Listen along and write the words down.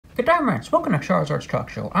Good day, mates. Welcome to Charizard's Talk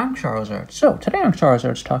Show. I'm Charizard. So, today on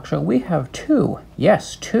Charizard's Talk Show, we have two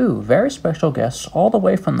very special guests all the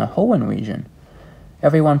way from the Hoenn region.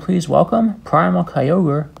 Everyone, please welcome Primal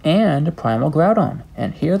Kyogre and Primal Groudon.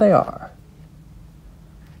 And here they are.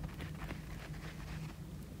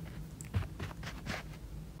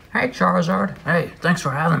 Hey, Charizard. Hey, thanks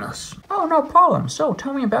for having us. Oh, no problem. So,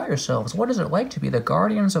 tell me about yourselves. What is it like to be the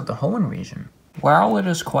guardians of the Hoenn region? Well, it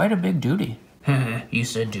is quite a big duty. You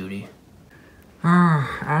said duty.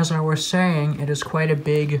 As I was saying, it is quite a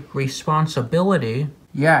big responsibility.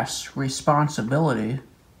 Yes, responsibility.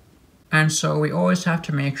 And so we always have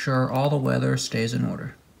to make sure all the weather stays in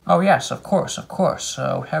order. Oh yes, of course.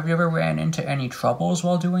 So, have you ever ran into any troubles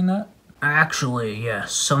while doing that? Actually,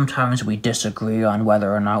 yes. Sometimes we disagree on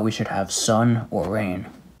whether or not we should have sun or rain.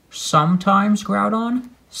 Sometimes, Groudon?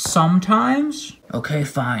 Sometimes? Okay,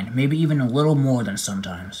 fine. Maybe even a little more than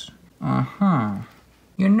sometimes.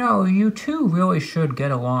 You know, you two really should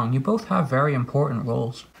get along. You both have very important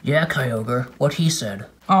roles. Yeah, Kyogre. What he said.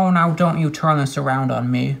 Oh, now don't you turn this around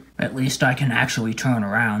on me. At least I can actually turn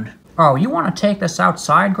around. Oh, you want to take this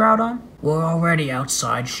outside, Groudon? We're already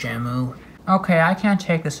outside, Shamu. Okay, I can't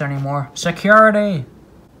take this anymore. Security!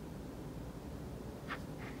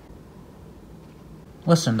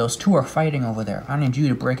 Listen, those two are fighting over there. I need you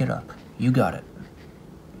to break it up. You got it.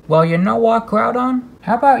 Well, you know what, Groudon?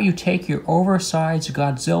 How about you take your oversized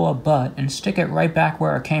Godzilla butt and stick it right back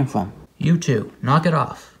where it came from? You two, knock it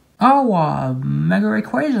off. Oh, Mega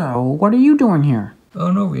Rayquaza, what are you doing here?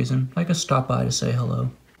 Oh, no reason. I just stopped by to say hello.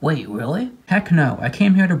 Wait, really? Heck no, I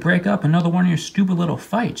came here to break up another one of your stupid little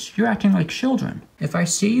fights. You're acting like children. If I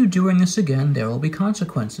see you doing this again, there will be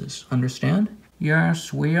consequences. Understand?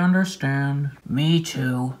 Yes, we understand. Me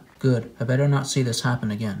too. Good, I better not see this happen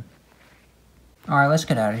again. Alright, let's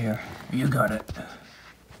get out of here. You got it.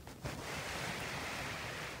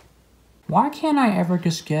 Why can't I ever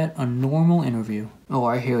just get a normal interview? Oh,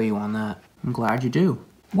 I hear you on that. I'm glad you do.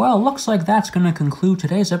 Well, looks like that's gonna conclude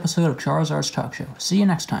today's episode of Charizard's Talk Show. See you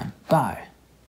next time. Bye.